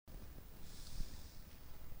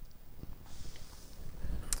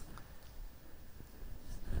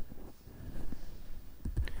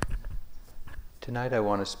Tonight I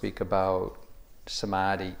want to speak about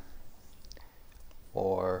Samadhi,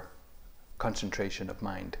 or concentration of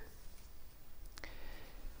mind.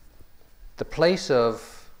 The place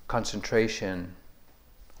of concentration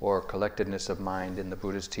or collectedness of mind in the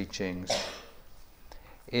Buddha's teachings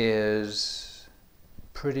is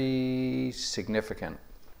pretty significant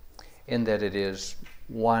in that it is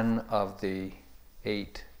one of the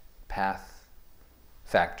 8 path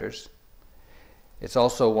factors. It's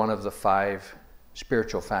also one of the 5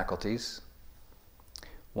 spiritual faculties,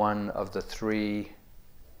 one of the 3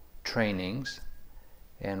 trainings,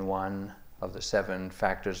 and one of the 7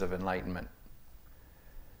 factors of enlightenment.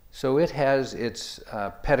 So it has its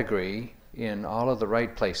pedigree in all of the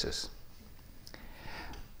right places.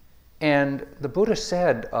 And the Buddha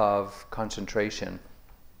said of concentration,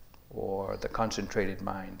 or the concentrated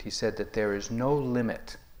mind, he said that there is no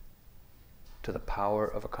limit to the power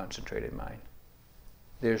of a concentrated mind.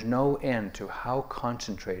 There's no end to how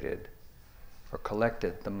concentrated or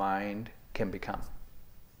collected the mind can become.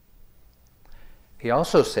 He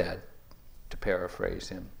also said, to paraphrase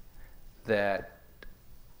him, that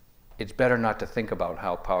it's better not to think about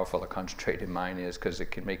how powerful a concentrated mind is because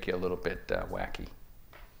it can make you a little bit wacky.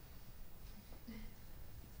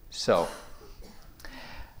 So,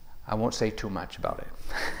 I won't say too much about it.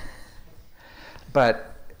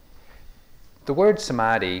 But the word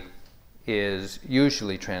samadhi is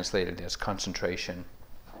usually translated as concentration,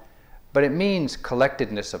 but it means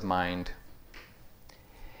collectedness of mind.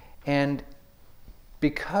 And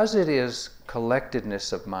because it is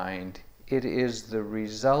collectedness of mind, it is the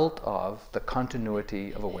result of the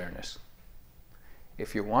continuity of awareness.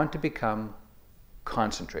 If you want to become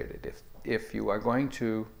concentrated, if you are going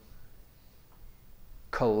to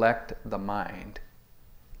collect the mind,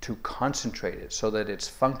 to concentrate it so that its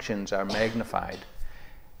functions are magnified,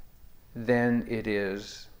 then it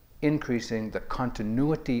is increasing the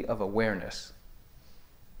continuity of awareness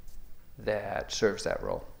that serves that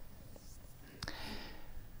role.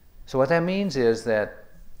 So what that means is that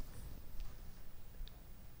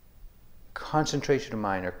concentration of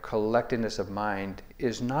mind or collectedness of mind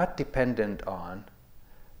is not dependent on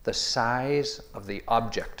the size of the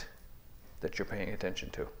object that you're paying attention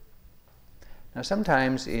to. Now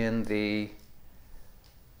sometimes in the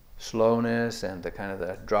slowness and the kind of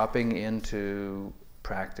the dropping into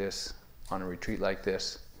practice on a retreat like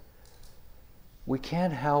this, we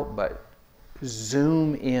can't help but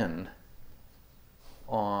zoom in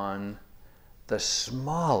on the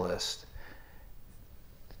smallest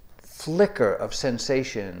flicker of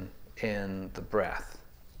sensation in the breath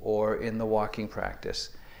or in the walking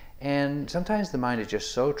practice. And sometimes the mind is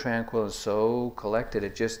just so tranquil and so collected,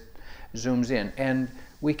 it just zooms in. And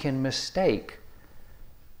we can mistake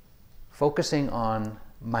focusing on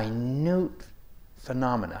minute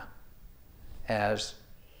phenomena as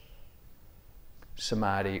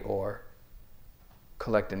samadhi or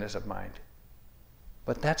collectedness of mind.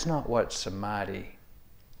 But that's not what samadhi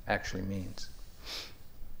actually means.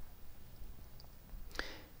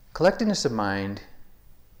 Collectedness of mind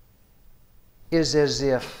is as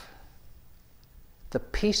if the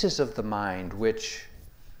pieces of the mind which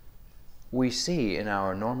we see in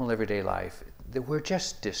our normal everyday life, that we're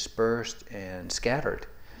just dispersed and scattered.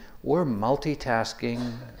 We're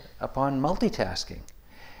multitasking upon multitasking.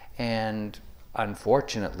 And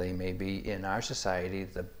unfortunately, maybe in our society,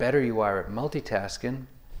 the better you are at multitasking,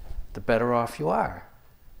 the better off you are.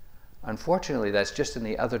 Unfortunately, that's just in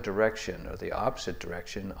the other direction, or the opposite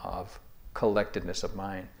direction of collectedness of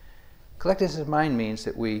mind. Collectedness of mind means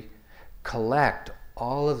that we collect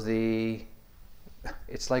all of the,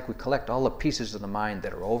 it's like we collect all the pieces of the mind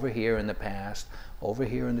that are over here in the past, over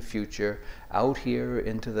here in the future, out here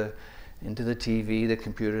into the TV, the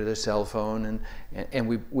computer, the cell phone, and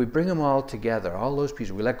we bring them all together, all those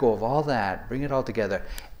pieces. We let go of all that, bring it all together,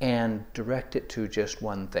 and direct it to just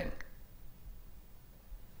one thing.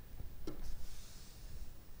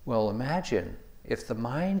 Well, imagine if the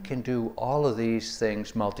mind can do all of these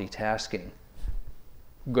things multitasking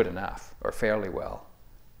good enough, or fairly well.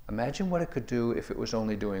 Imagine what it could do if it was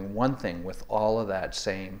only doing one thing with all of that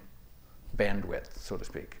same bandwidth, so to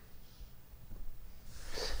speak.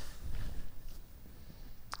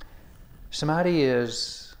 Samadhi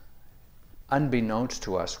is, unbeknownst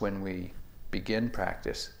to us when we begin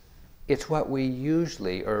practice, it's what we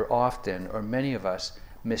usually, or often, or many of us,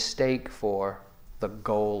 mistake for the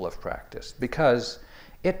goal of practice, because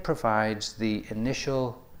it provides the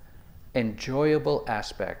initial enjoyable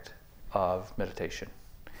aspect of meditation.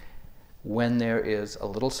 When there is a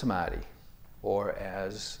little samadhi, or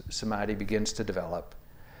as samadhi begins to develop,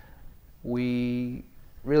 we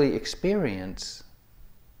really experience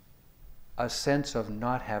a sense of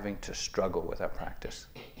not having to struggle with our practice.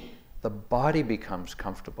 The body becomes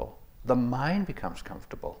comfortable. The mind becomes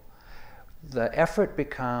comfortable. The effort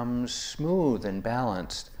becomes smooth and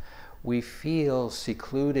balanced. We feel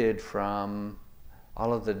secluded from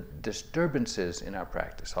all of the disturbances in our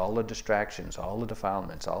practice, all the distractions, all the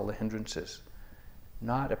defilements, all the hindrances,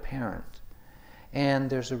 not apparent. And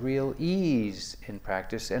there's a real ease in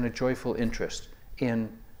practice and a joyful interest in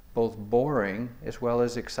both boring as well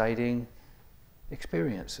as exciting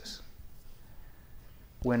experiences.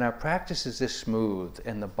 When our practice is this smooth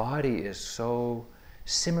and the body is so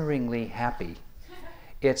simmeringly happy,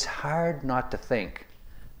 it's hard not to think,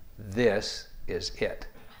 this is it.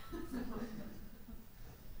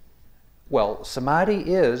 Well, samadhi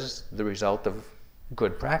is the result of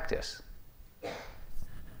good practice.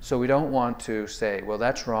 So we don't want to say, well,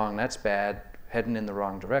 that's wrong, that's bad, heading in the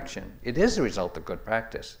wrong direction. It is the result of good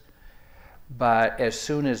practice. But as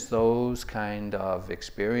soon as those kind of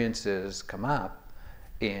experiences come up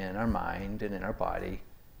in our mind and in our body,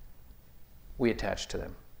 we attach to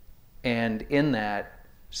them. And in that,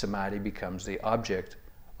 samadhi becomes the object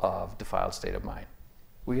of defiled state of mind.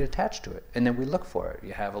 We attach to it, and then we look for it.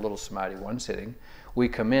 You have a little samadhi one sitting. We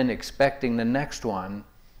come in expecting the next one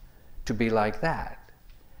to be like that.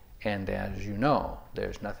 And as you know,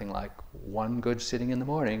 there's nothing like one good sitting in the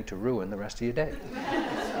morning to ruin the rest of your day.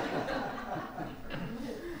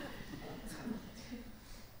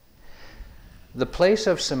 The place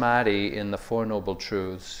of samadhi in the Four Noble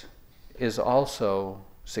Truths is also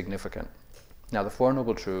significant. Now, the Four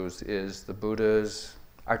Noble Truths is the Buddha's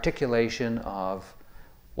articulation of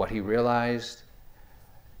what he realized,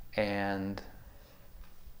 and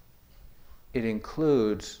it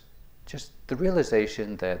includes just the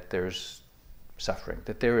realization that there's suffering,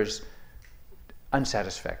 that there is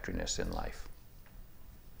unsatisfactoriness in life.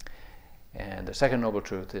 And the second Noble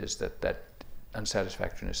Truth is that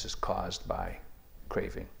unsatisfactoriness is caused by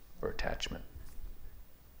craving or attachment.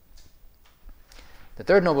 The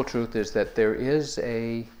third Noble Truth is that there is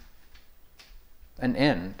an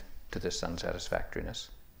end to this unsatisfactoriness.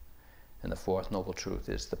 And the fourth Noble Truth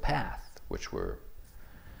is the path, which we're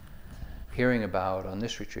hearing about on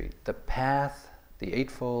this retreat. The path, the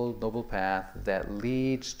Eightfold Noble Path that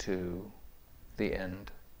leads to the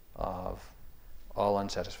end of all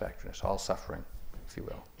unsatisfactoriness, all suffering, if you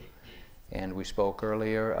will. And we spoke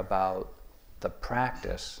earlier about the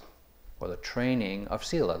practice or the training of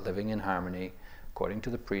sila, living in harmony according to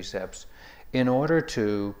the precepts, in order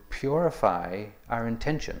to purify our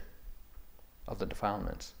intention of the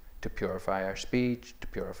defilements, to purify our speech, to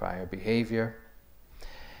purify our behavior.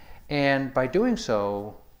 And by doing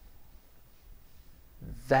so,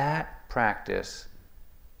 that practice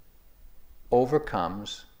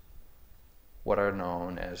overcomes what are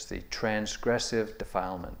known as the transgressive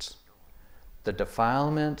defilements. The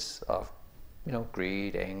defilements of,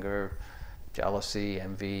 greed, anger, jealousy,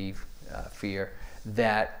 envy, fear,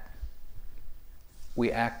 that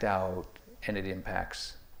we act out and it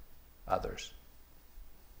impacts others.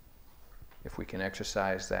 If we can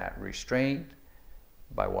exercise that restraint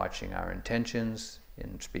by watching our intentions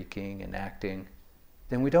in speaking and acting,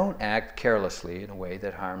 then we don't act carelessly in a way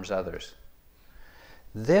that harms others.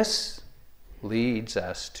 This leads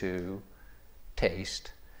us to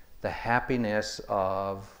taste the happiness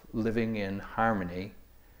of living in harmony,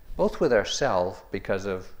 both with ourselves because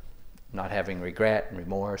of not having regret and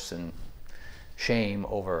remorse and shame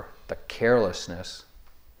over the carelessness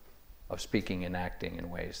of speaking and acting in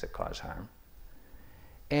ways that cause harm,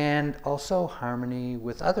 and also harmony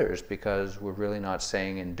with others because we're really not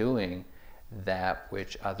saying and doing that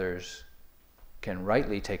which others can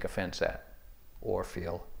rightly take offense at or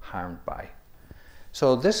feel harmed by.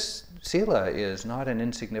 So this sila is not an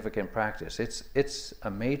insignificant practice. It's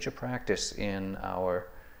a major practice in our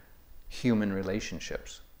human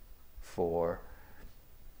relationships for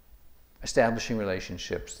establishing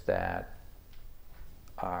relationships that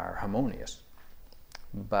are harmonious.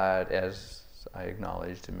 But as I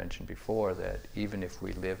acknowledged and mentioned before, that even if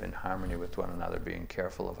we live in harmony with one another, being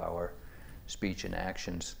careful of our speech and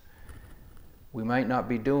actions, we might not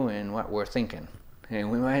be doing what we're thinking.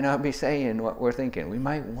 And we might not be saying what we're thinking. We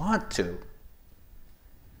might want to.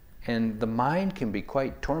 And the mind can be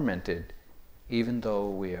quite tormented even though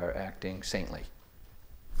we are acting saintly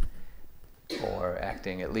or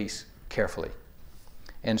acting at least carefully.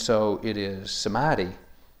 And so it is samadhi,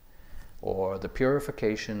 or the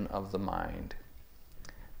purification of the mind,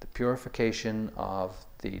 the purification of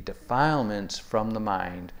the defilements from the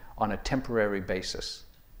mind on a temporary basis,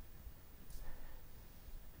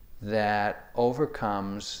 that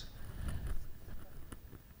overcomes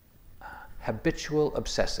habitual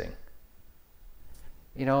obsessing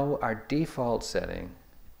You know, our default setting,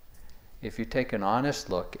 if you take an honest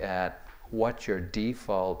look at what your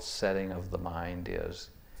default setting of the mind is,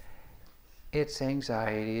 it's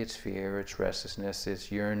anxiety, it's fear, it's restlessness,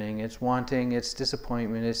 it's yearning, it's wanting, it's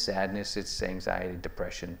disappointment, it's sadness, it's anxiety,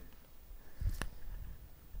 depression.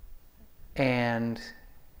 And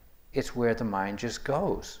it's where the mind just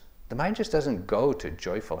goes. The mind just doesn't go to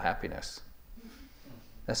joyful happiness.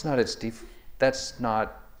 That's not its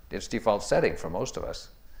default setting for most of us.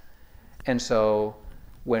 And so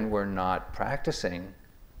when we're not practicing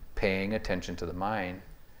paying attention to the mind,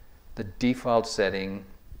 the default setting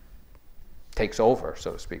takes over,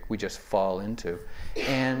 so to speak. We just fall into,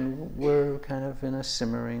 and we're kind of in a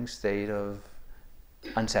simmering state of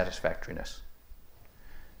unsatisfactoriness.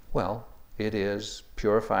 Well, it is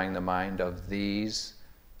purifying the mind of these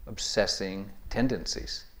obsessing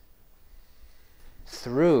tendencies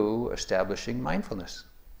through establishing mindfulness.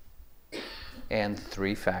 And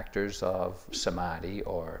 3 factors of samadhi,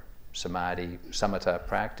 or samatha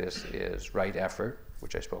practice, is right effort,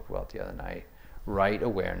 which I spoke about the other night, right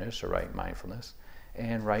awareness or right mindfulness,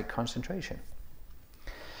 and right concentration.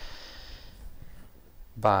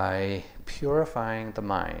 By purifying the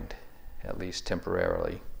mind, at least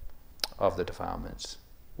temporarily, of the defilements,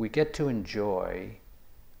 we get to enjoy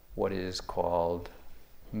what is called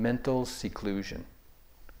mental seclusion.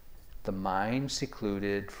 The mind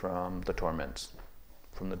secluded from the torments,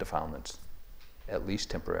 from the defilements, at least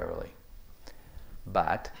temporarily.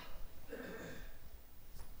 But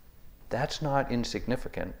that's not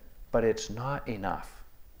insignificant, but it's not enough.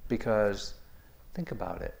 Because think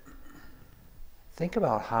about it. Think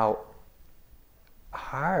about how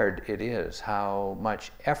hard it is, how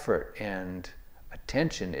much effort and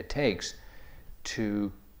attention it takes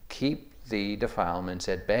to keep the defilements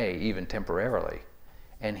at bay, even temporarily.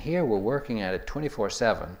 And here we're working at it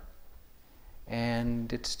 24/7,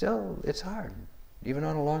 and it's hard. Even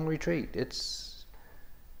on a long retreat, it's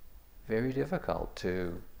very difficult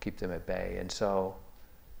to keep them at bay. And so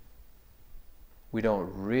we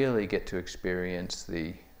don't really get to experience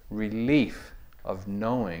the relief of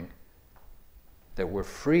knowing that we're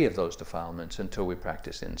free of those defilements until we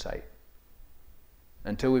practice insight.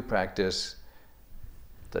 Until we practice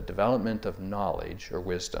the development of knowledge or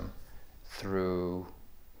wisdom through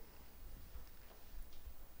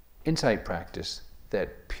insight practice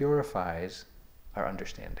that purifies our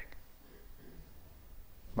understanding.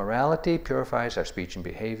 Morality purifies our speech and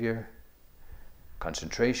behavior.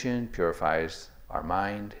 Concentration purifies our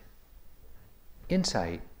mind.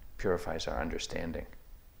 Insight purifies our understanding.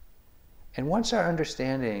 And once our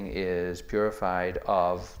understanding is purified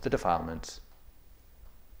of the defilements,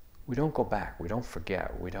 we don't go back, we don't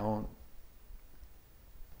forget, we don't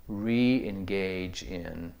re-engage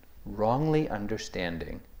in wrongly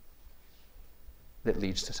understanding that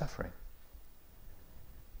leads to suffering.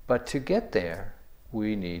 But to get there,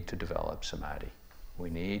 we need to develop samadhi. We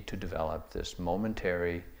need to develop this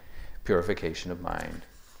momentary purification of mind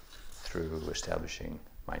through establishing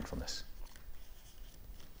mindfulness.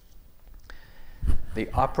 The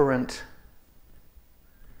operant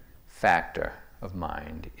factor of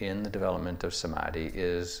mind in the development of samadhi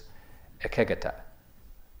is ekaggata,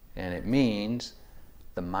 and it means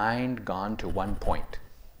the mind gone to one point.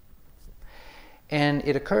 And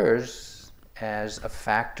it occurs as a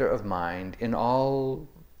factor of mind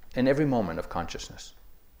in every moment of consciousness.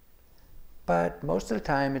 But most of the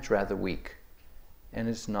time it's rather weak, and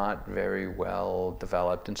it's not very well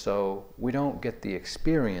developed, and so we don't get the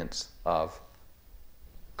experience of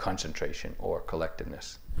concentration or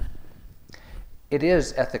collectedness. It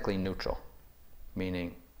is ethically neutral,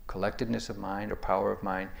 meaning collectedness of mind or power of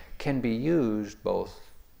mind can be used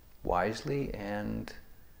both wisely and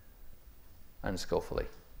unskillfully.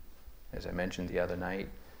 As I mentioned the other night,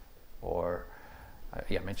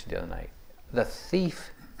 the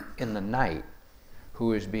thief in the night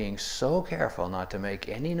who is being so careful not to make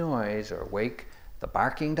any noise or wake the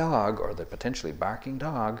barking dog or the potentially barking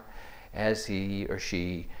dog as he or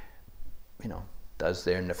she, does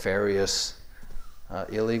their nefarious,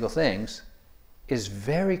 illegal things, is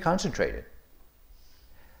very concentrated.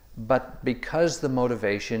 But because the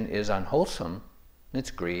motivation is unwholesome,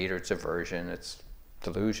 it's greed or it's aversion, it's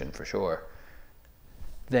delusion for sure,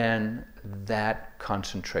 then that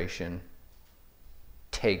concentration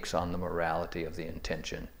takes on the morality of the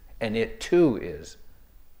intention, and it too is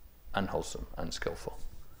unwholesome, unskillful.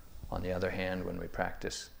 On the other hand, when we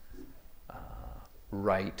practice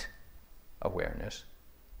right awareness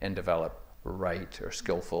and develop right or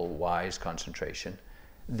skillful, wise concentration,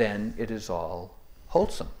 then it is all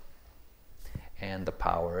wholesome. And the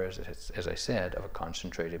power, as I said, of a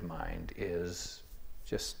concentrated mind is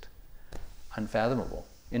just unfathomable,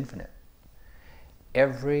 infinite.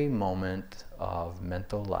 Every moment of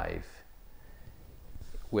mental life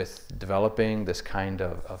with developing this kind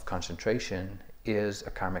of concentration is a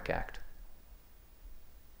karmic act.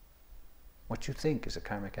 What you think is a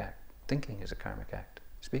karmic act. Thinking is a karmic act.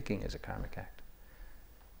 Speaking is a karmic act.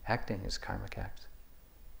 Acting is a karmic act.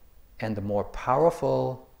 And the more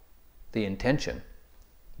powerful the intention,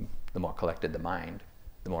 the more collected the mind,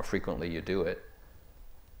 the more frequently you do it,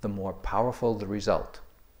 the more powerful the result.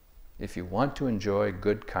 If you want to enjoy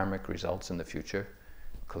good karmic results in the future,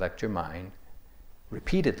 collect your mind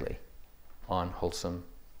repeatedly on wholesome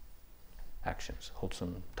actions,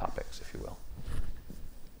 wholesome topics, if you will.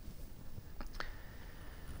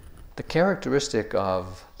 The characteristic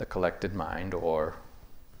of the collected mind, or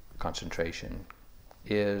concentration,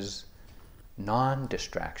 is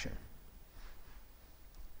non-distraction.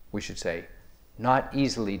 We should say, not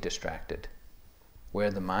easily distracted.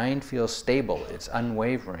 Where the mind feels stable, it's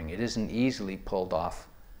unwavering, it isn't easily pulled off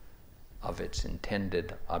of its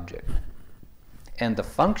intended object. And the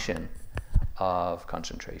function of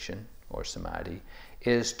concentration, or samadhi,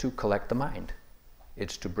 is to collect the mind.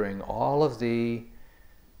 It's to bring all of the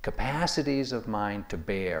capacities of mind to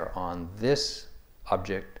bear on this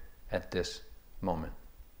object at this moment,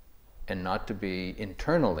 and not to be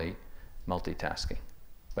internally multitasking,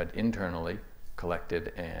 but internally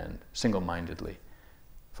collected and single-mindedly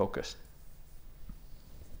focused.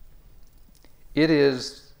 It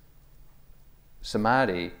is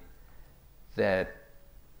samadhi that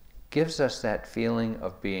gives us that feeling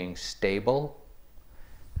of being stable,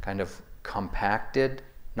 kind of compacted,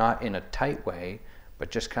 not in a tight way, but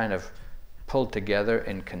just kind of pulled together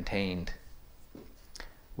and contained,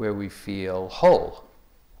 where we feel whole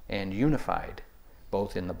and unified,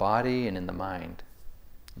 both in the body and in the mind,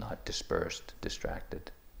 not dispersed, distracted.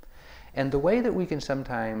 And the way that we can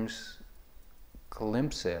sometimes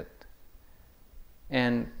glimpse it,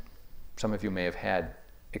 and some of you may have had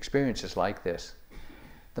experiences like this,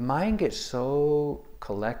 the mind gets so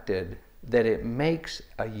collected that it makes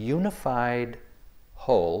a unified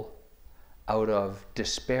whole out of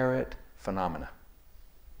disparate phenomena.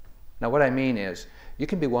 Now what I mean is, you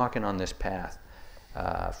can be walking on this path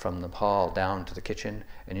from the hall down to the kitchen,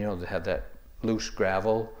 and you know they have that loose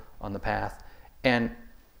gravel on the path, and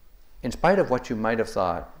in spite of what you might have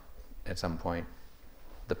thought at some point,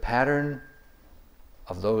 the pattern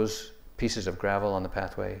of those pieces of gravel on the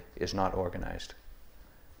pathway is not organized.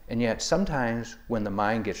 And yet sometimes when the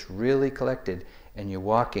mind gets really collected and you're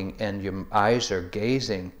walking and your eyes are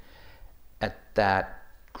gazing at that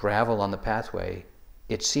gravel on the pathway,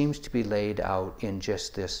 it seems to be laid out in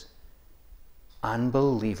just this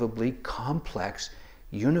unbelievably complex,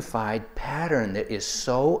 unified pattern that is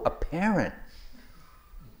so apparent.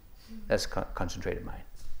 That's concentrated mind.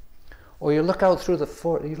 Or you look out through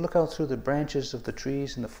the branches of the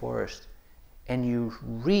trees in the forest, and you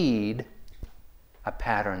read a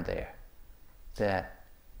pattern there that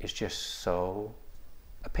is just so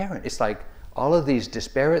apparent. It's like all of these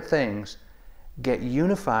disparate things get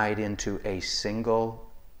unified into a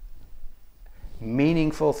single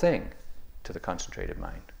meaningful thing to the concentrated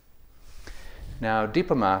mind. Now,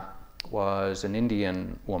 Dipama was an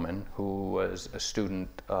Indian woman who was a student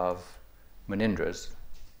of Munindra's,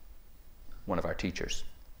 one of our teachers.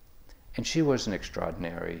 And she was an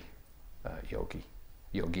extraordinary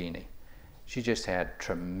yogini. She just had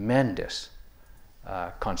tremendous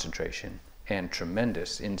concentration and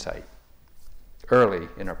tremendous insight early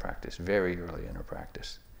in her practice, very early in her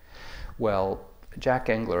practice. Well, Jack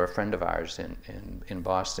Engler, a friend of ours in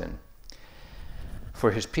Boston,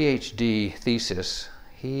 for his PhD thesis,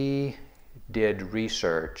 he did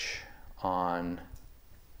research on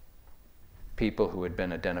people who had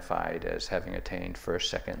been identified as having attained first,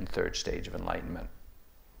 second, and third stage of enlightenment.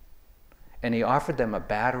 And he offered them a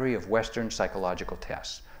battery of Western psychological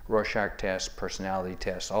tests, Rorschach tests, personality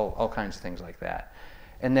tests, all kinds of things like that.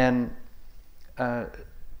 And then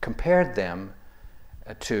compared them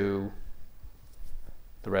to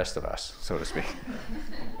the rest of us, so to speak.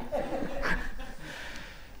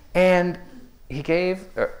 And he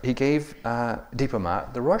gave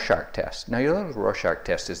Dipama the Rorschach test. Now, you know the Rorschach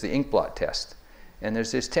test is the ink blot test. And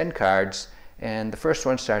there's these 10 cards, and the first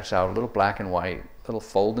one starts out a little black and white, little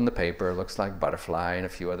fold in the paper, looks like butterfly and a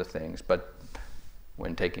few other things. But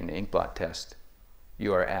when taking the ink blot test,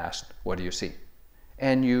 you are asked, what do you see?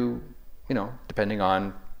 And you know, depending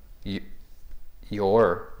on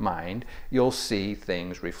your mind, you'll see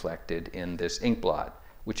things reflected in this ink blot,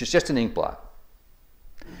 which is just an ink blot.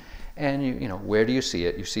 And you know, where do you see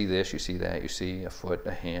it? You see this, you see that, you see a foot,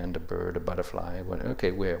 a hand, a bird, a butterfly.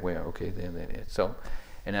 Okay, where? Okay, there it is. So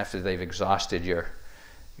And after you've exhausted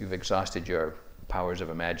your powers of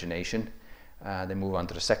imagination, they move on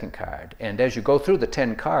to the second card. And as you go through the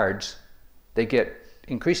 10 cards, they get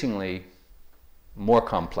increasingly more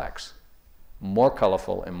complex, more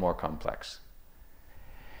colorful, and more complex.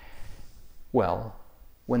 Well,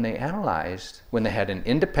 when they had an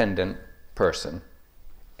independent person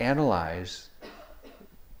analyze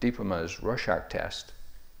Deepama's Rorschach test,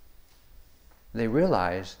 they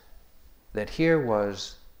realized that here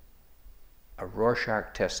was a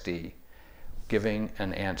Rorschach testee giving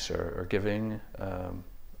an answer, or giving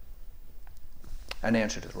an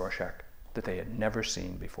answer to the Rorschach that they had never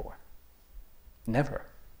seen before. Never.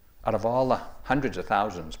 Out of all the hundreds of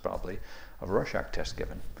thousands, probably, of Rorschach tests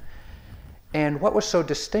given. And what was so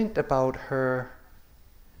distinct about her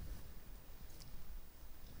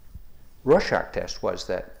Rorschach test was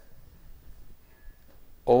that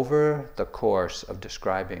over the course of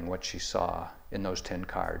describing what she saw in those 10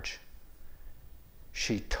 cards,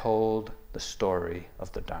 she told the story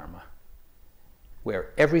of the Dharma,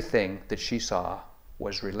 where everything that she saw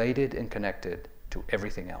was related and connected to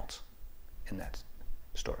everything else in that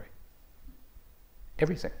story.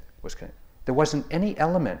 Everything was connected. There wasn't any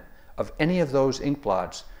element of any of those ink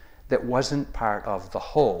blots that wasn't part of the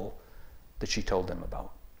whole that she told them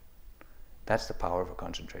about. That's the power of a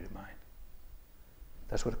concentrated mind.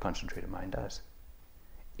 That's what a concentrated mind does.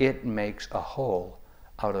 It makes a whole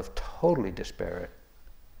out of totally disparate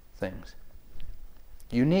things.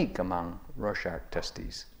 Unique among Rorschach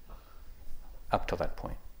testees up to that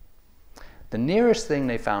point. The nearest thing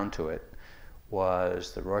they found to it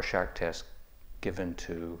was the Rorschach test given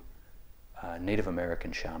to a Native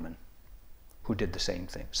American shaman who did the same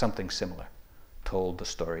thing, something similar, told the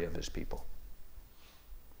story of his people.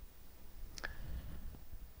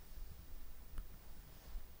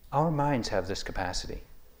 Our minds have this capacity.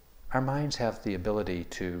 Our minds have the ability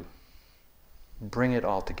to bring it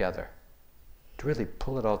all together, to really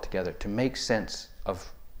pull it all together, to make sense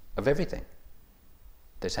of everything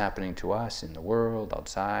that's happening to us in the world,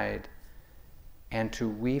 outside, and to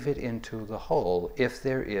weave it into the whole if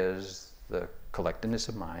there is the collectedness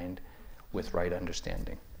of mind with right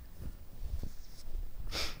understanding.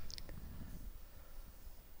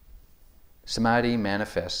 Samadhi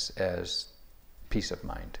manifests as peace of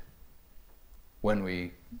mind. When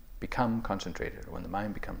we become concentrated, or when the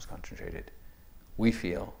mind becomes concentrated, we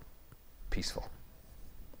feel peaceful.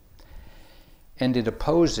 And it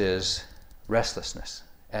opposes restlessness,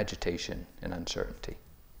 agitation, and uncertainty.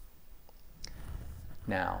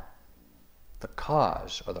 Now, the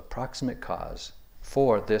cause, or the proximate cause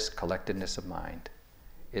for this collectedness of mind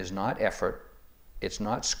is not effort, it's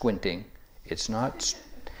not squinting, it's not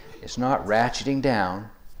ratcheting down,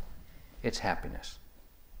 it's happiness.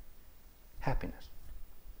 Happiness.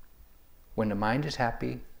 When the mind is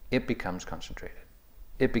happy, it becomes concentrated.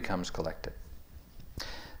 It becomes collected.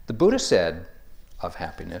 The Buddha said of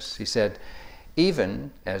happiness, he said,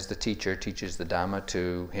 even as the teacher teaches the Dhamma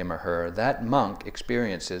to him or her, that monk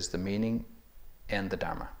experiences the meaning and the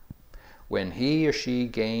Dharma. When he or she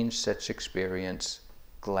gains such experience,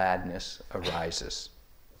 gladness arises.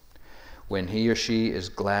 When he or she is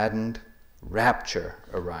gladdened, rapture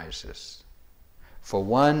arises. For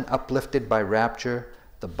one uplifted by rapture,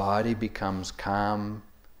 the body becomes calm,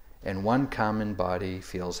 and one calm in body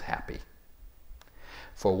feels happy.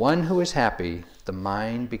 For one who is happy, the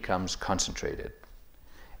mind becomes concentrated.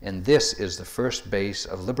 And this is the first base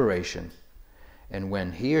of liberation. And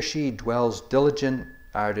when he or she dwells diligent,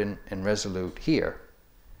 ardent, and resolute here,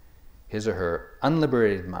 his or her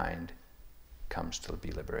unliberated mind comes to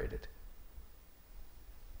be liberated.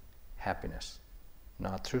 Happiness.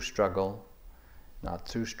 Not through struggle, not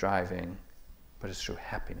through striving, but it's through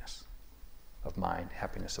happiness of mind,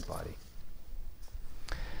 happiness of body.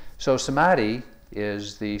 So Samadhi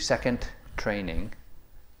is the second training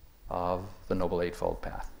of the Noble Eightfold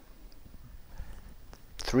Path.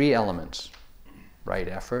 3 elements: right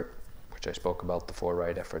effort, which I spoke about the 4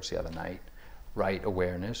 right efforts the other night, right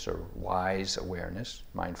awareness or wise awareness,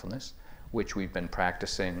 mindfulness, which we've been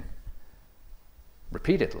practicing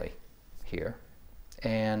repeatedly here,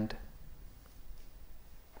 and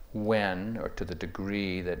when, or to the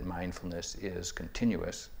degree that mindfulness is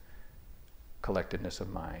continuous, collectedness of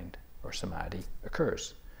mind, or samadhi,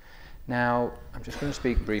 occurs. Now, I'm just going to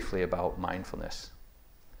speak briefly about mindfulness.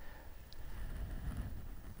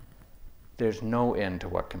 There's no end to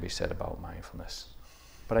what can be said about mindfulness,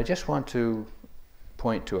 but I just want to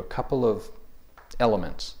point to a couple of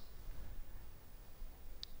elements.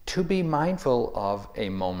 To be mindful of a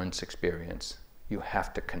moment's experience, you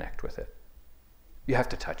have to connect with it. You have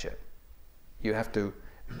to touch it. You have to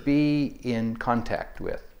be in contact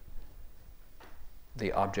with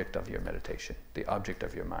the object of your meditation, the object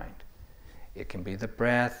of your mind. It can be the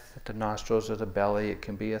breath, the nostrils or the belly. It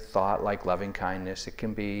can be a thought like loving kindness. It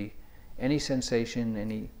can be any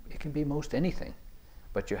sensation, it can be most anything.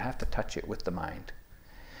 But you have to touch it with the mind.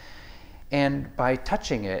 And by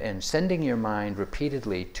touching it and sending your mind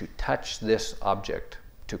repeatedly to touch this object,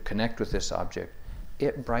 to connect with this object,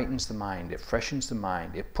 it brightens the mind, it freshens the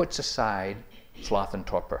mind, it puts aside sloth and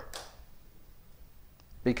torpor.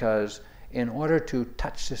 Because in order to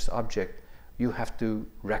touch this object, you have to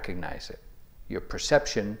recognize it. Your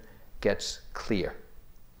perception gets clear.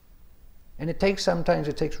 And sometimes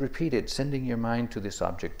it takes repeated sending your mind to this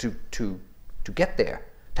object to get there,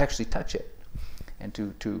 to actually touch it, and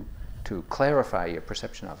to clarify your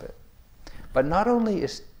perception of it. But not only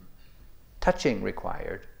is touching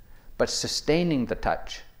required, but sustaining the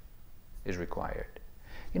touch is required.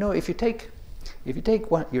 You know, if you take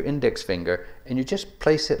your index finger and you just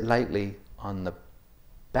place it lightly on the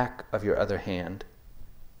back of your other hand,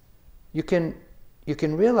 you can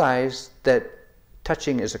realize that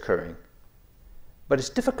touching is occurring. But it's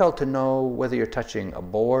difficult to know whether you're touching a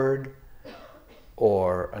board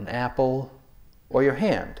or an apple or your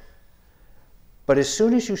hand. But as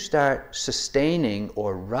soon as you start sustaining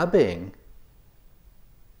or rubbing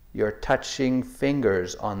your touching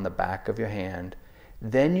fingers on the back of your hand,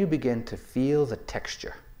 then you begin to feel the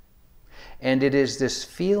texture. And it is this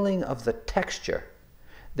feeling of the texture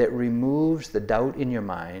that removes the doubt in your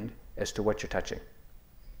mind as to what you're touching.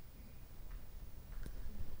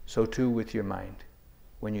 So too with your mind.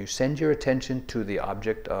 When you send your attention to the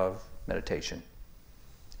object of meditation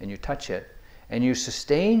and you touch it and you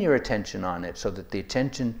sustain your attention on it so that the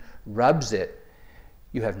attention rubs it,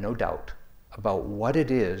 you have no doubt about what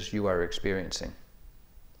it is you are experiencing.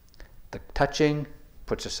 The touching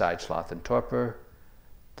puts aside sloth and torpor.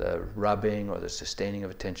 The rubbing or the sustaining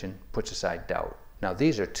of attention puts aside doubt. Now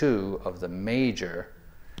these are two of the major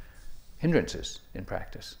hindrances in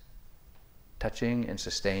practice. Touching and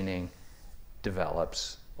sustaining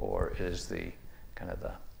develops or is the kind of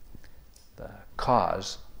the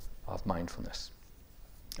cause of mindfulness.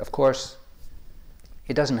 Of course,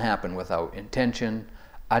 it doesn't happen without intention,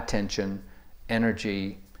 attention,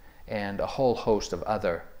 energy, and a whole host of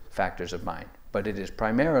other factors of mind. But it is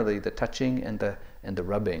primarily the touching and the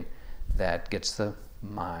rubbing that gets the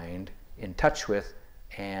mind in touch with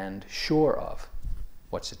and sure of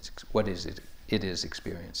what it is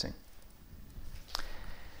experiencing.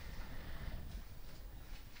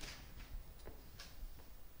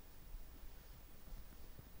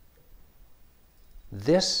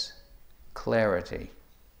 This clarity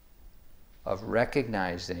of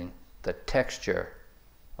recognizing the texture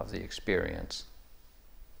of the experience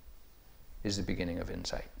is the beginning of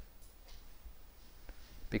insight.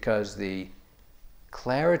 Because the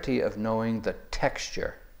clarity of knowing the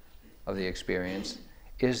texture of the experience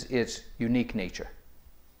is its unique nature.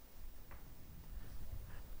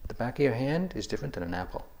 The back of your hand is different than an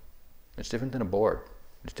apple. It's different than a board.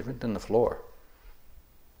 It's different than the floor.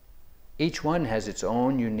 Each one has its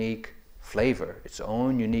own unique flavor, its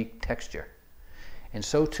own unique texture. And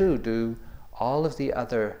so too do all of the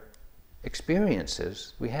other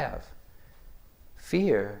experiences we have.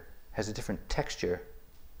 Fear has a different texture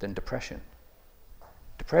than depression.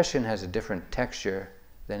 Depression has a different texture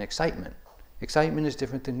than excitement. Excitement is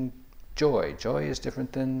different than joy. Joy is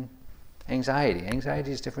different than anxiety.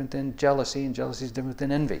 Anxiety is different than jealousy, and jealousy is different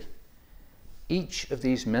than envy. Each of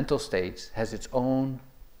these mental states has its own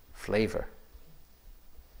flavor,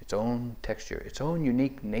 its own texture, its own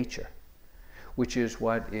unique nature, which is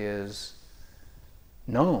what is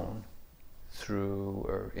known through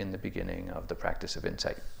or in the beginning of the practice of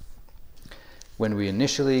insight. When we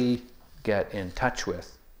initially get in touch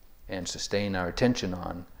with and sustain our attention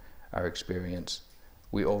on our experience,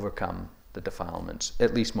 we overcome the defilements,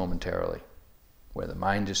 at least momentarily, where the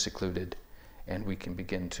mind is secluded and we can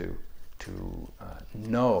begin to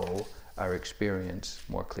know our experience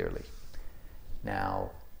more clearly.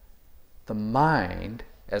 Now, the mind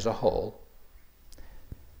as a whole,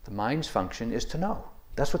 the mind's function is to know.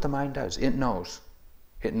 That's what the mind does. It knows.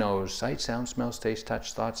 It knows sight, sound, smell, taste,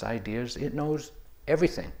 touch, thoughts, ideas. It knows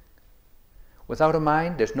everything. Without a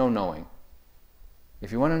mind, there's no knowing.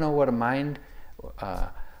 If you want to know what a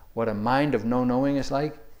mind of no knowing is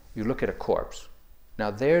like, you look at a corpse.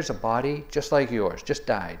 Now there's a body just like yours, just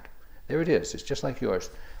died. There it is. It's just like yours.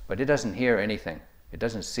 But it doesn't hear anything. It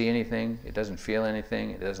doesn't see anything. It doesn't feel anything.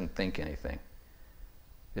 It doesn't think anything.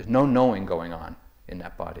 There's no knowing going on in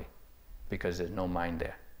that body because there's no mind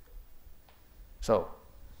there. So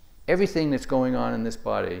everything that's going on in this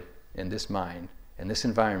body, in this mind, And this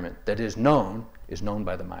environment that is known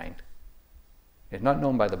by the mind. It's not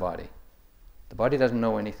known by the body. The body doesn't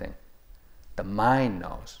know anything. The mind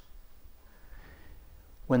knows.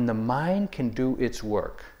 When the mind can do its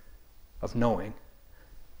work of knowing,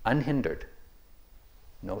 unhindered,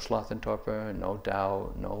 no sloth and torpor, no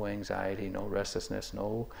doubt, no anxiety, no restlessness,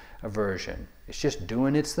 no aversion. It's just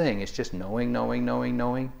doing its thing. It's just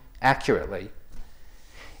knowing accurately.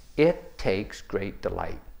 It takes great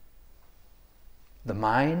delight. The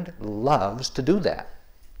mind loves to do that.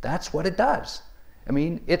 That's what it does. I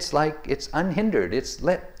mean, it's like it's unhindered. It's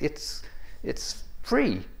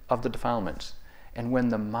free of the defilements. And when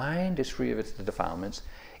the mind is free of its defilements,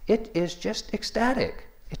 it is just ecstatic.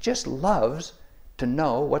 It just loves to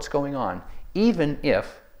know what's going on, even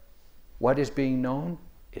if what is being known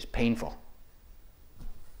is painful.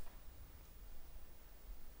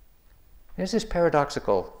 There's this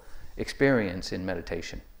paradoxical experience in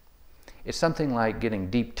meditation. It's something like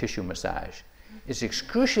getting deep tissue massage. It's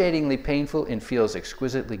excruciatingly painful and feels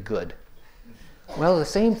exquisitely good. Well, the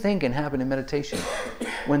same thing can happen in meditation.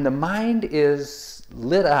 When the mind is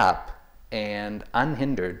lit up and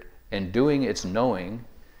unhindered and doing its knowing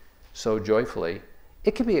so joyfully,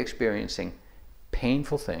 it can be experiencing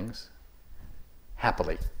painful things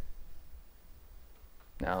happily.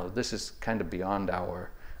 Now, this is kind of beyond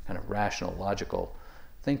our kind of rational, logical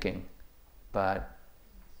thinking, but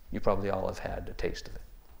you probably all have had a taste of it.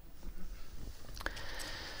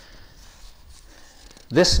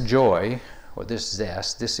 This joy, or this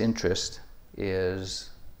zest, this interest, is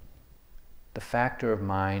the factor of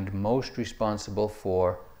mind most responsible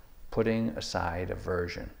for putting aside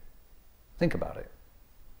aversion. Think about it.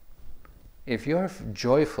 If you're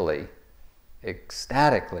joyfully,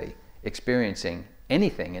 ecstatically experiencing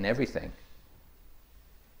anything and everything,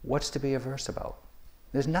 what's to be averse about?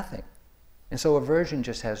 There's nothing. And so aversion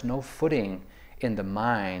just has no footing in the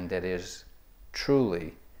mind that is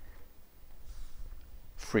truly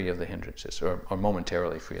free of the hindrances, or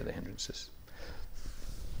momentarily free of the hindrances.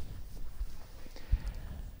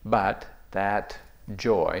 But that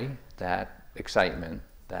joy, that excitement,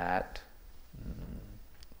 that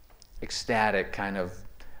ecstatic kind of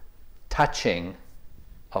touching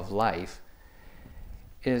of life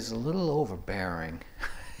is a little overbearing.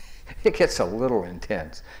 It gets a little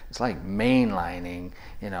intense. It's like mainlining,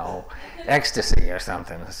 ecstasy or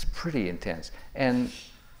something. It's pretty intense. And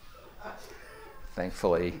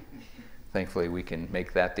thankfully we can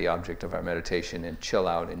make that the object of our meditation and chill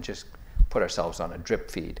out and just put ourselves on a drip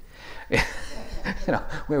feed.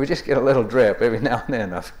 Where we just get a little drip every now and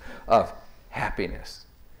then of happiness.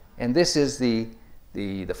 And this is the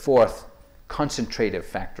fourth concentrative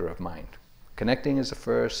factor of mind. Connecting is the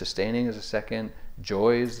first, sustaining is the second,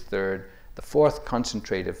 joy is the third. The fourth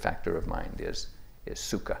concentrative factor of mind is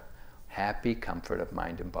sukha, happy comfort of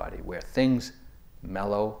mind and body, where things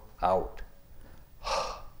mellow out.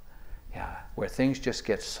 Yeah, where things just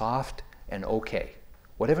get soft and okay.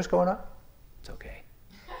 Whatever's going on, it's okay.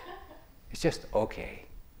 It's just okay.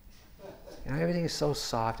 Everything is so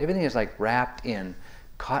soft. Everything is like wrapped in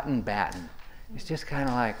cotton batting. It's just kind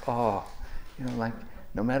of like, like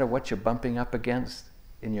no matter what you're bumping up against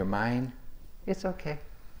in your mind, it's okay.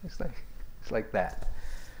 It's like that.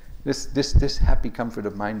 This happy comfort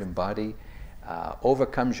of mind and body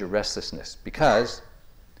overcomes your restlessness, because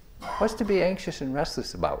what's to be anxious and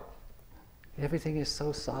restless about? Everything is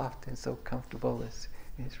so soft and so comfortable.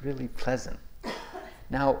 It's really pleasant.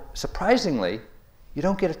 Now, surprisingly, you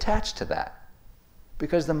don't get attached to that,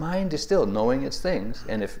 because the mind is still knowing its things,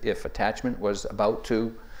 and if attachment was about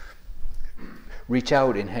to reach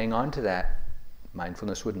out and hang on to that,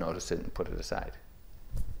 mindfulness would notice it and put it aside.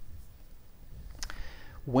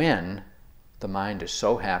 When the mind is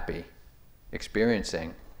so happy,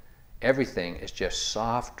 experiencing everything is just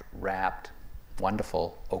soft, wrapped,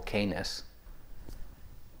 wonderful okayness,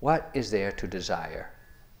 what is there to desire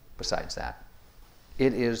besides that?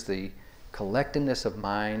 It is the collectedness of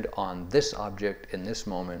mind on this object in this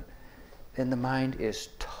moment, then the mind is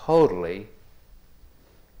totally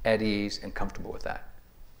at ease and comfortable with that.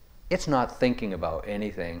 It's not thinking about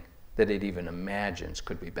anything that it even imagines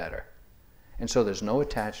could be better. And so there's no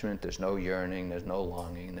attachment, there's no yearning, there's no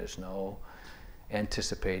longing, there's no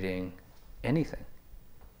anticipating anything.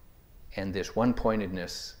 And this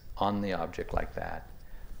one-pointedness on the object like that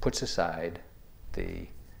puts aside the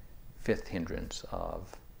fifth hindrance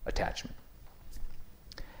of attachment.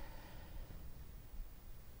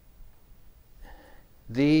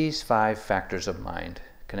 These five factors of mind,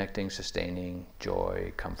 connecting, sustaining,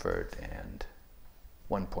 joy, comfort, and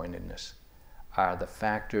one-pointedness, are the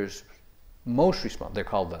factors most responsible. They're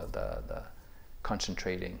called the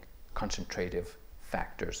concentrative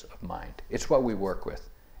factors of mind. It's what we work with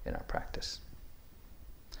in our practice.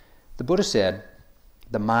 The Buddha said,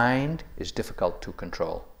 the mind is difficult to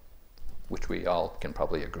control, which we all can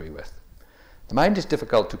probably agree with. The mind is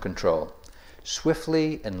difficult to control.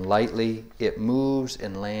 Swiftly and lightly, it moves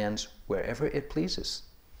and lands wherever it pleases.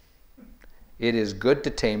 It is good to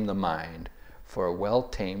tame the mind, for a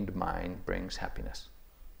well-tamed mind brings happiness.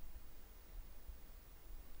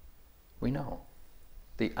 We know.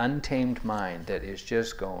 The untamed mind that is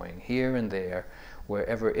just going here and there,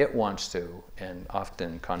 wherever it wants to, and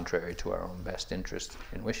often contrary to our own best interest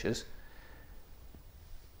and wishes,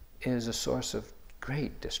 is a source of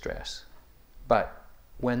great distress. But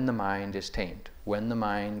when the mind is tamed, when the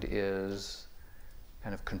mind is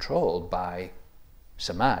kind of controlled by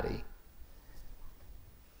Samadhi,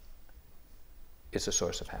 it's a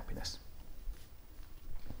source of happiness.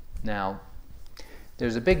 Now,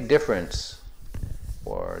 there's a big difference,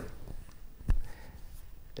 or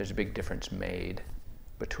there's a big difference made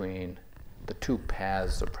between the two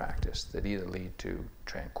paths of practice that either lead to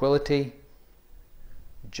tranquility,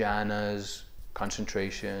 jhanas,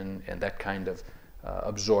 concentration, and that kind of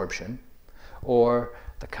absorption, or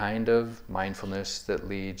the kind of mindfulness that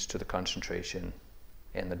leads to the concentration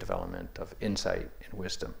and the development of insight and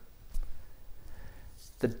wisdom.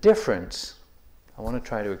 The difference, I want to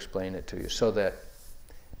try to explain it to you so that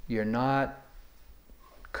you're not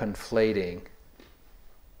conflating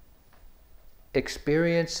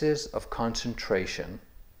experiences of concentration,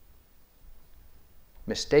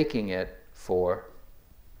 mistaking it for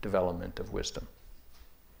development of wisdom.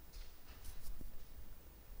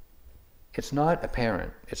 It's not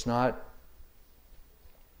apparent. It's not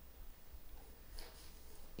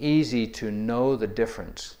easy to know the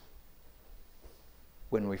difference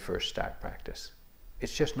when we first start practice.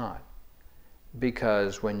 It's just not.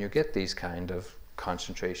 Because when you get these kind of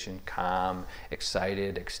concentration, calm,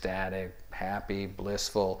 excited, ecstatic, happy,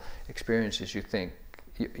 blissful experiences, you think,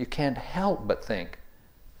 you can't help but think,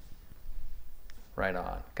 right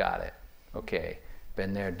on, got it, okay,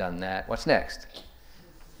 been there, done that, what's next?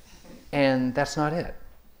 And that's not it.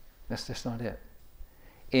 That's just not it.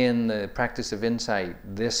 In the practice of insight,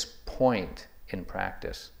 this point in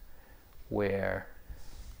practice where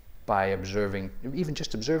by observing, even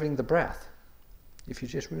just observing the breath, if you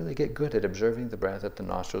just really get good at observing the breath at the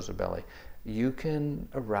nostrils or belly, you can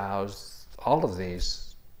arouse all of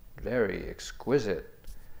these very exquisite,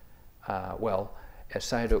 as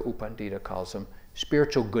Sayadaw U Pandita calls them,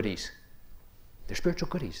 spiritual goodies. They're spiritual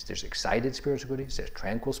goodies. There's excited spiritual goodies, there's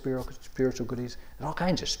tranquil spiritual goodies, and all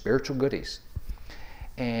kinds of spiritual goodies.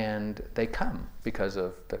 And they come because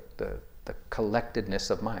of the collectedness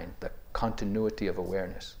of mind, the continuity of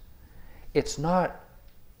awareness. It's not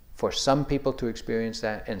for some people to experience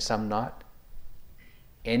that and some not.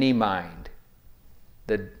 Any mind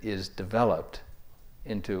that is developed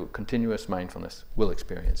into continuous mindfulness will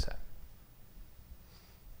experience that.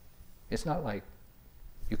 It's not like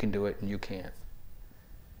you can do it and you can't.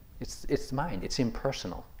 It's mind. It's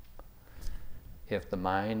impersonal. If the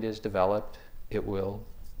mind is developed, it will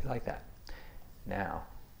be like that. Now,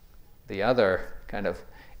 the other kind of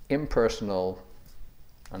impersonal,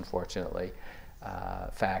 unfortunately,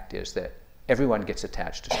 fact is that everyone gets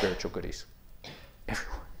attached to spiritual goodies.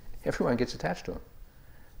 Everyone gets attached to them.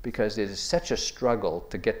 Because it is such a struggle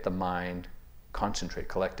to get the mind concentrated,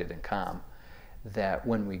 collected, and calm, that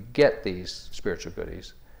when we get these spiritual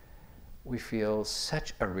goodies, we feel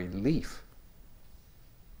such a relief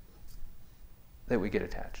that we get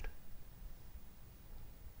attached.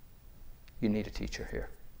 You need a teacher here.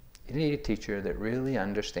 You need a teacher that really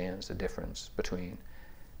understands the difference between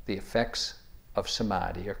the effects of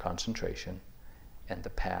samadhi or concentration and the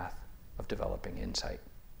path of developing insight.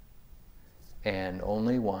 And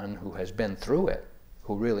only one who has been through it,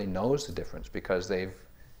 who really knows the difference because they've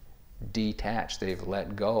detached, they've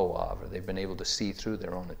let go of, or they've been able to see through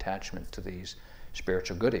their own attachment to these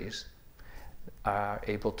spiritual goodies, are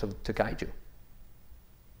able to guide you.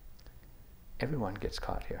 Everyone gets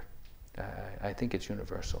caught here. I think it's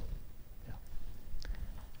universal.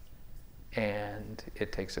 Yeah. And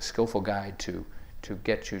it takes a skillful guide to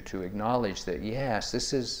get you to acknowledge that, yes,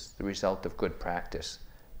 this is the result of good practice,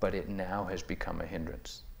 but it now has become a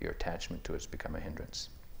hindrance. Your attachment to it has become a hindrance.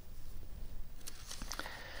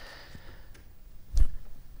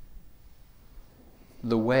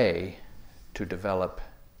 The way to develop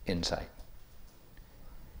insight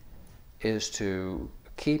is to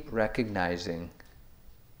keep recognizing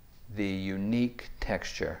the unique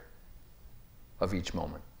texture of each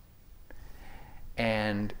moment.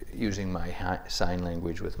 And using my sign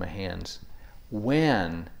language with my hands,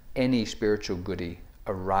 when any spiritual goodie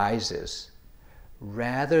arises,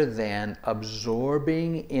 rather than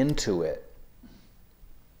absorbing into it,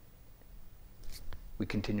 we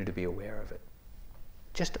continue to be aware of it.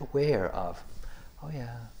 Just aware of, oh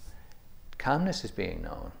yeah, calmness is being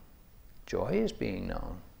known, joy is being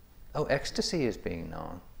known, oh, ecstasy is being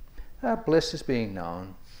known, bliss is being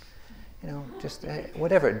known, just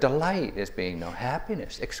whatever, delight is being known,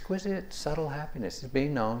 happiness, exquisite, subtle happiness is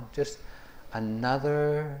being known, it's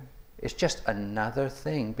just another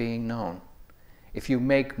thing being known. If you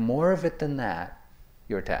make more of it than that,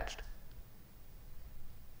 you're attached.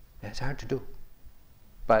 And it's hard to do.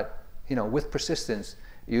 But, with persistence,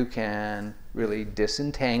 you can really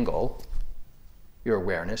disentangle your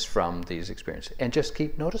awareness from these experiences and just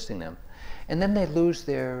keep noticing them. And then they lose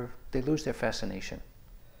their fascination.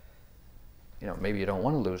 Maybe you don't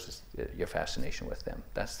want to lose your fascination with them.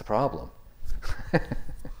 That's the problem.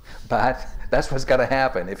 But that's what's got to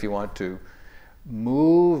happen if you want to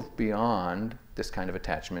move beyond this kind of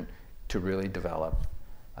attachment to really develop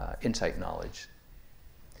insight knowledge.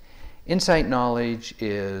 Insight knowledge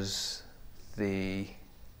is the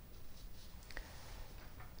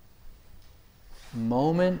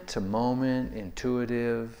moment-to-moment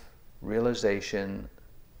intuitive realization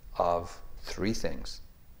of three things.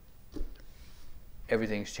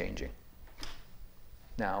 Everything's changing.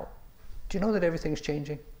 Now, do you know that everything's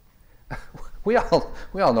changing? we all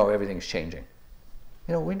know everything's changing.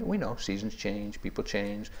 We know seasons change,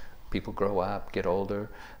 people grow up, get older,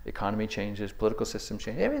 the economy changes, political system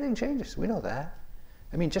changes, everything changes. We know that.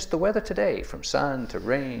 I mean, just the weather today, from sun to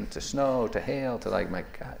rain to snow to hail to my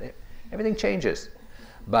God, everything changes.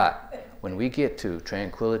 But when we get to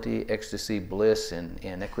tranquility, ecstasy, bliss, and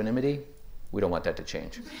equanimity, we don't want that to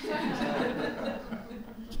change.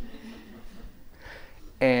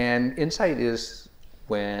 And insight is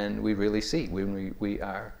when we really see, when we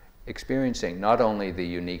are experiencing not only the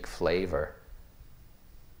unique flavor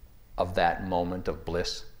of that moment of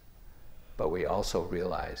bliss, but we also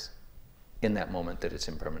realize in that moment that it's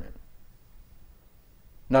impermanent.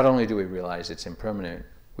 Not only do we realize it's impermanent,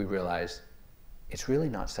 we realize it's really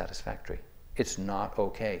not satisfactory. It's not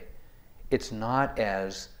okay. It's not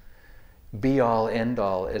as be-all,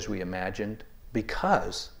 end-all as we imagined,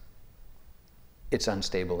 because it's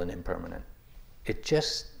unstable and impermanent. It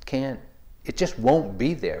just won't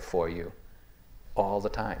be there for you all the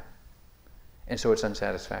time. And so it's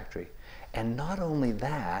unsatisfactory. And not only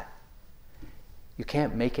that, you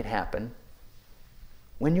can't make it happen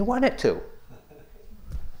when you want it to.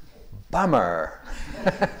 Bummer.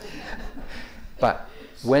 But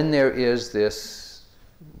when there is this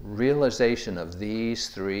realization of these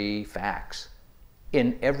three facts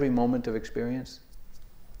in every moment of experience,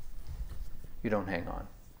 you don't hang on.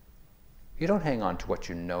 You don't hang on to what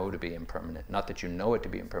you know to be impermanent. Not that you know it to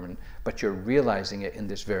be impermanent, but you're realizing it in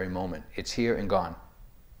this very moment. It's here and gone.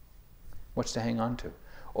 What's to hang on to?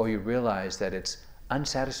 Or you realize that it's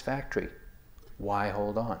unsatisfactory. Why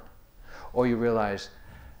hold on? Or you realize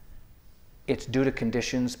it's due to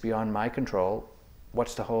conditions beyond my control.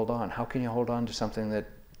 What's to hold on? How can you hold on to something that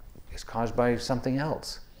is caused by something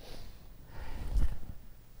else?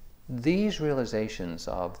 These realizations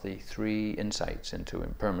of the three insights into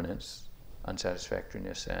impermanence,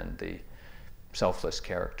 unsatisfactoriness, and the selfless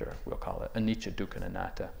character, we'll call it, anicca, dukkha, and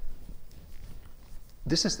anatta.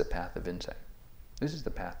 This is the path of insight. This is the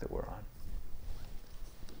path that we're on.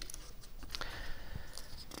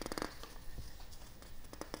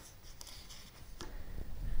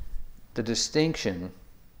 The distinction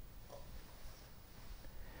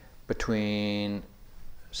between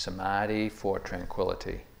samadhi for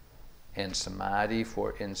tranquility and samadhi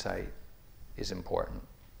for insight is important.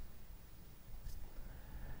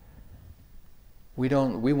 We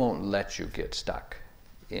won't let you get stuck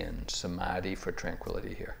in samadhi for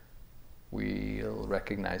tranquility here. We'll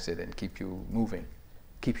recognize it and keep you moving,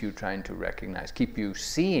 keep you trying to recognize, keep you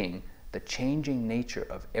seeing the changing nature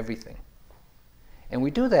of everything. And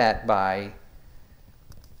we do that by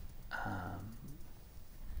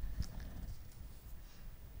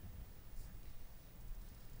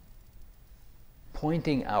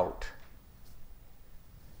pointing out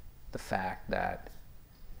the fact that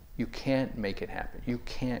you can't make it happen. You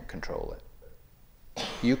can't control it.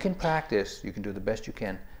 You can practice, you can do the best you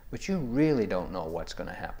can, but you really don't know what's going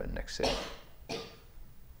to happen next sitting.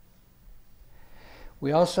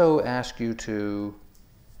 We also ask you to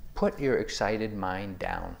put your excited mind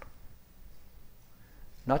down.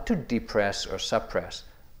 Not to depress or suppress,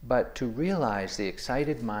 but to realize the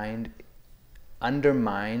excited mind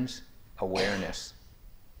undermines awareness.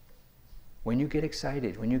 When you get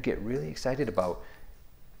excited, when you get really excited about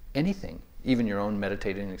anything, even your own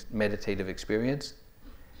meditative experience,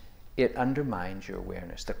 it undermines your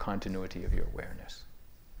awareness, the continuity of your awareness.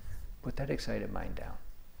 Put that excited mind down.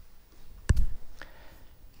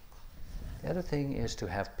 The other thing is to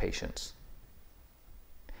have patience.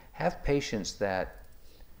 Have patience that,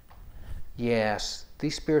 yes,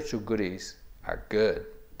 these spiritual goodies are good,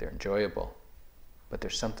 they're enjoyable, but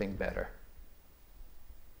there's something better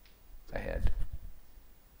ahead.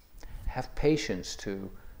 Have patience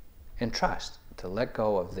and trust to let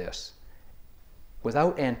go of this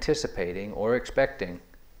without anticipating or expecting,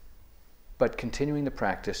 but continuing the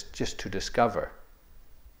practice just to discover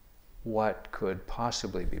what could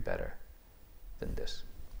possibly be better than this.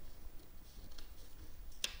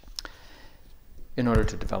 In order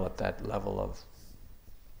to develop that level of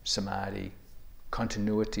samadhi,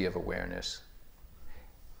 continuity of awareness,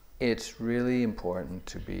 it's really important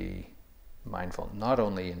to be mindful, not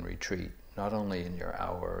only in retreat, not only in your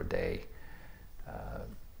hour a day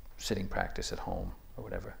sitting practice at home or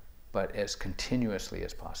whatever, but as continuously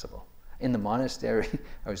as possible. In the monastery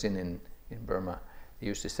I was in Burma, they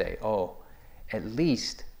used to say, at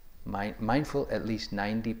least mindful at least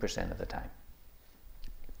 90% of the time.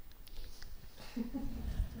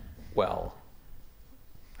 Well,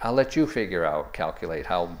 I'll let you calculate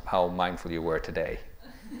how mindful you were today.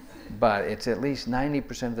 But it's at least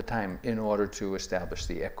 90% of the time in order to establish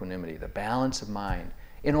the equanimity, the balance of mind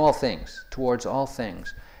in all things, towards all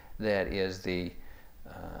things. That is the,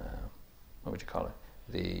 what would you call it?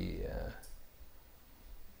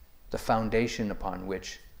 The foundation upon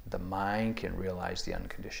which the mind can realize the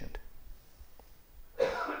unconditioned.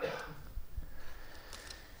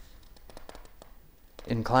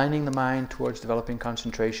 Inclining the mind towards developing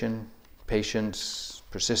concentration, patience,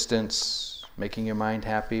 persistence, making your mind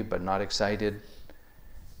happy but not excited.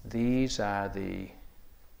 These are the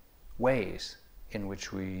ways in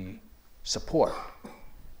which we support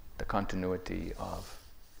the continuity of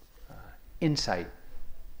insight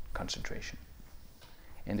concentration.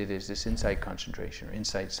 And it is this insight concentration or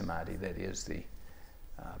insight samadhi that is the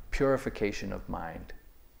purification of mind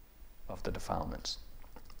of the defilements.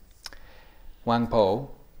 Wang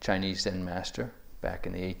Po, Chinese Zen master, back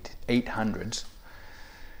in the 800s,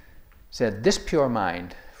 said, this pure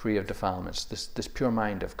mind, free of defilements, this pure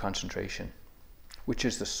mind of concentration, which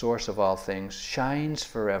is the source of all things, shines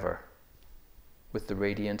forever with the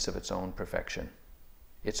radiance of its own perfection.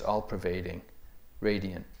 It's all-pervading,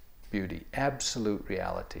 radiant beauty, absolute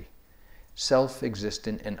reality,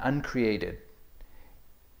 self-existent and uncreated.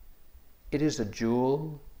 It is a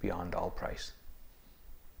jewel beyond all price.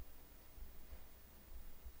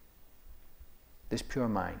 This pure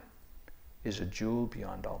mind is a jewel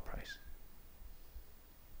beyond all price.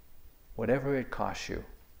 Whatever it costs you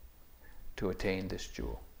to attain this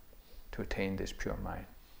jewel, to attain this pure mind,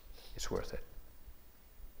 it's worth it.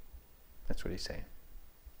 That's what he's saying.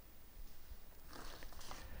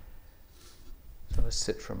 So let's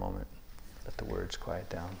sit for a moment, let the words quiet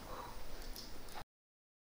down.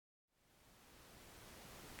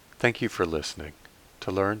 Thank you for listening.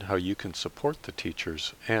 To learn how you can support the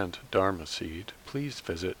teachers and Dharma Seed, please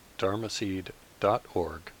visit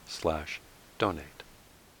dharmaseed.org/donate.